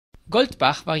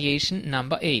Goldbach Variation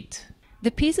number 8.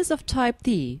 The pieces of type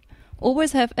D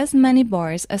always have as many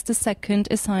bars as the second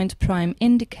assigned prime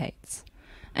indicates,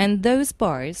 and those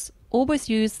bars always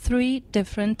use 3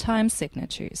 different time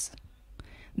signatures.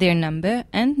 Their number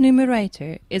and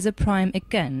numerator is a prime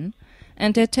again,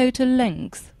 and their total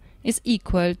length is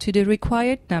equal to the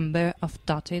required number of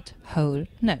dotted whole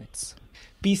notes.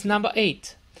 Piece number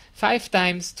 8. 5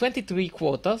 times 23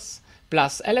 quarters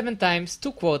plus 11 times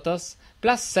 2 quarters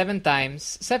plus 7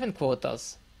 times 7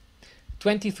 quarters.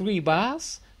 23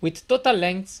 bars with total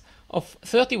lengths of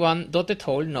 31 dotted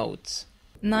hole notes.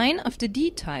 9 of the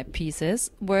D-type pieces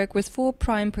work with 4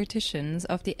 prime partitions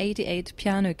of the 88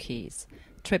 piano keys,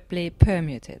 triply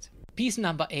permuted. Piece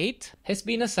number 8 has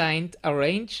been assigned a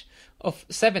range of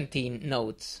 17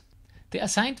 notes. The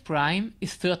assigned prime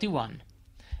is 31.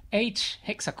 H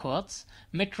hexachords,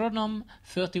 metronome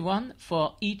 31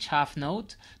 for each half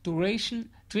note, duration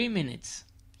 3 minutes.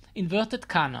 Inverted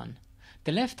canon.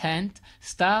 The left hand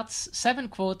starts 7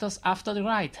 quarters after the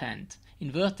right hand,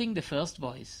 inverting the first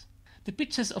voice. The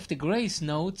pitches of the grace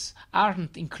notes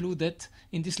aren't included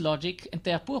in this logic, and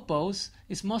their purpose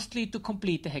is mostly to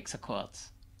complete the hexachords.